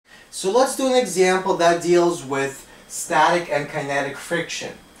So let's do an example that deals with static and kinetic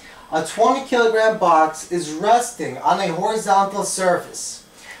friction. A 20 kilogram box is resting on a horizontal surface.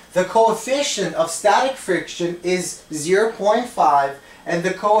 The coefficient of static friction is 0.5 and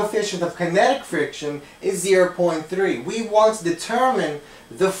the coefficient of kinetic friction is 0.3. We want to determine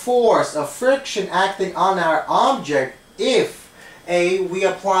the force of friction acting on our object if A, we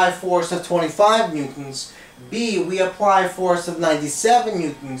apply force of 25 newtons, B, we apply force of 97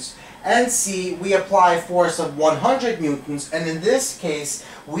 newtons, and C, we apply force of 100 newtons, and in this case,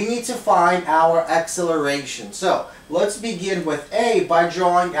 we need to find our acceleration. So, let's begin with A by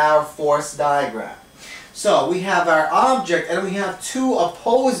drawing our force diagram. So, we have our object and we have two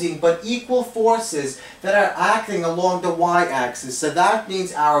opposing but equal forces that are acting along the y-axis. So that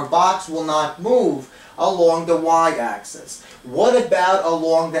means our box will not move along the y-axis. What about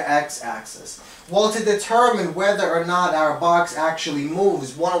along the x-axis? Well, to determine whether or not our box actually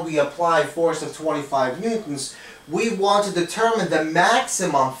moves when we apply force of 25 newtons, we want to determine the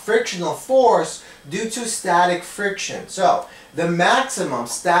maximum frictional force due to static friction. So, the maximum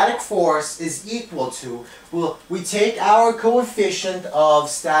static force is equal to, well, we take our coefficient of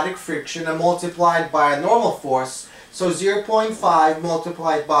static friction and multiply it by a normal force. So 0.5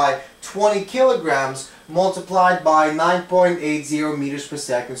 multiplied by 20 kilograms multiplied by 9.80 meters per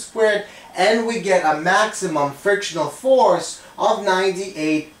second squared, and we get a maximum frictional force of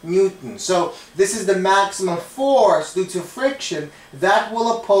 98 newtons. So this is the maximum force due to friction that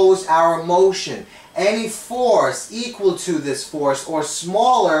will oppose our motion. Any force equal to this force or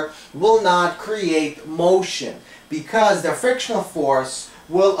smaller will not create motion because the frictional force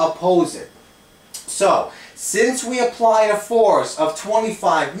will oppose it. So, since we applied a force of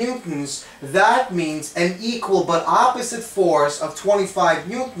 25 newtons, that means an equal but opposite force of 25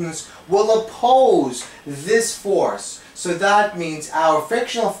 newtons will oppose this force. So that means our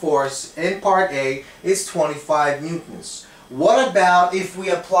frictional force in part A is 25 newtons. What about if we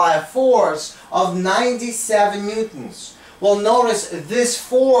apply a force of 97 newtons? Well, notice this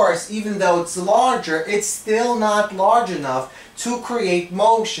force, even though it's larger, it's still not large enough to create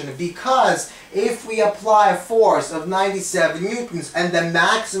motion, because if we apply a force of 97 newtons and the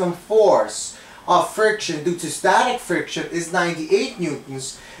maximum force of friction due to static friction is 98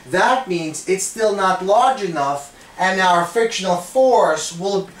 newtons, that means it's still not large enough and our frictional force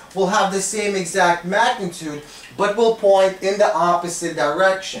will have the same exact magnitude but will point in the opposite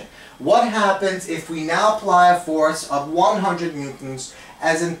direction. What happens if we now apply a force of 100 newtons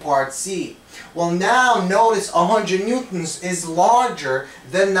as in part C? Well, now notice 100 newtons is larger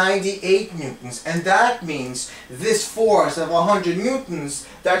than 98 newtons, and that means this force of 100 newtons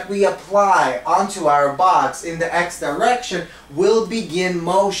that we apply onto our box in the x direction will begin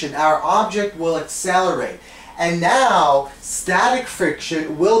motion. Our object will accelerate. And now, static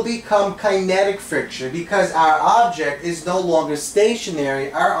friction will become kinetic friction because our object is no longer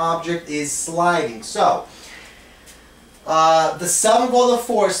stationary, our object is sliding. So, the sum of all the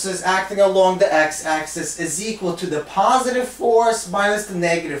forces acting along the x-axis is equal to the positive force minus the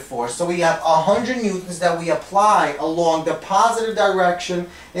negative force. So we have 100 newtons that we apply along the positive direction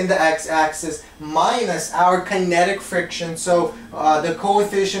in the x-axis minus our kinetic friction. So the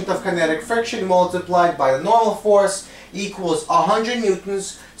coefficient of kinetic friction multiplied by the normal force equals 100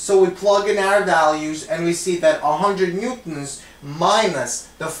 newtons. So we plug in our values and we see that 100 newtons minus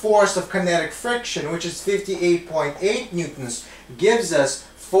the force of kinetic friction, which is 58.8 newtons, gives us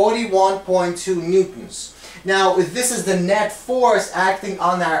 41.2 newtons. Now, this is the net force acting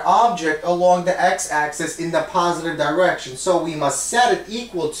on our object along the x-axis in the positive direction. So we must set it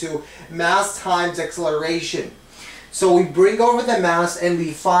equal to mass times acceleration. So we bring over the mass and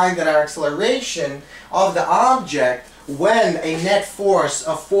we find that our acceleration of the object when a net force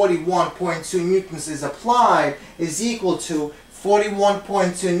of 41.2 newtons is applied is equal to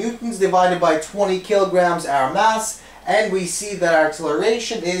 41.2 newtons divided by 20 kilograms our mass, and we see that our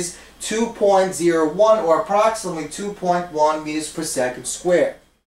acceleration is 2.01 or approximately 2.1 meters per second squared.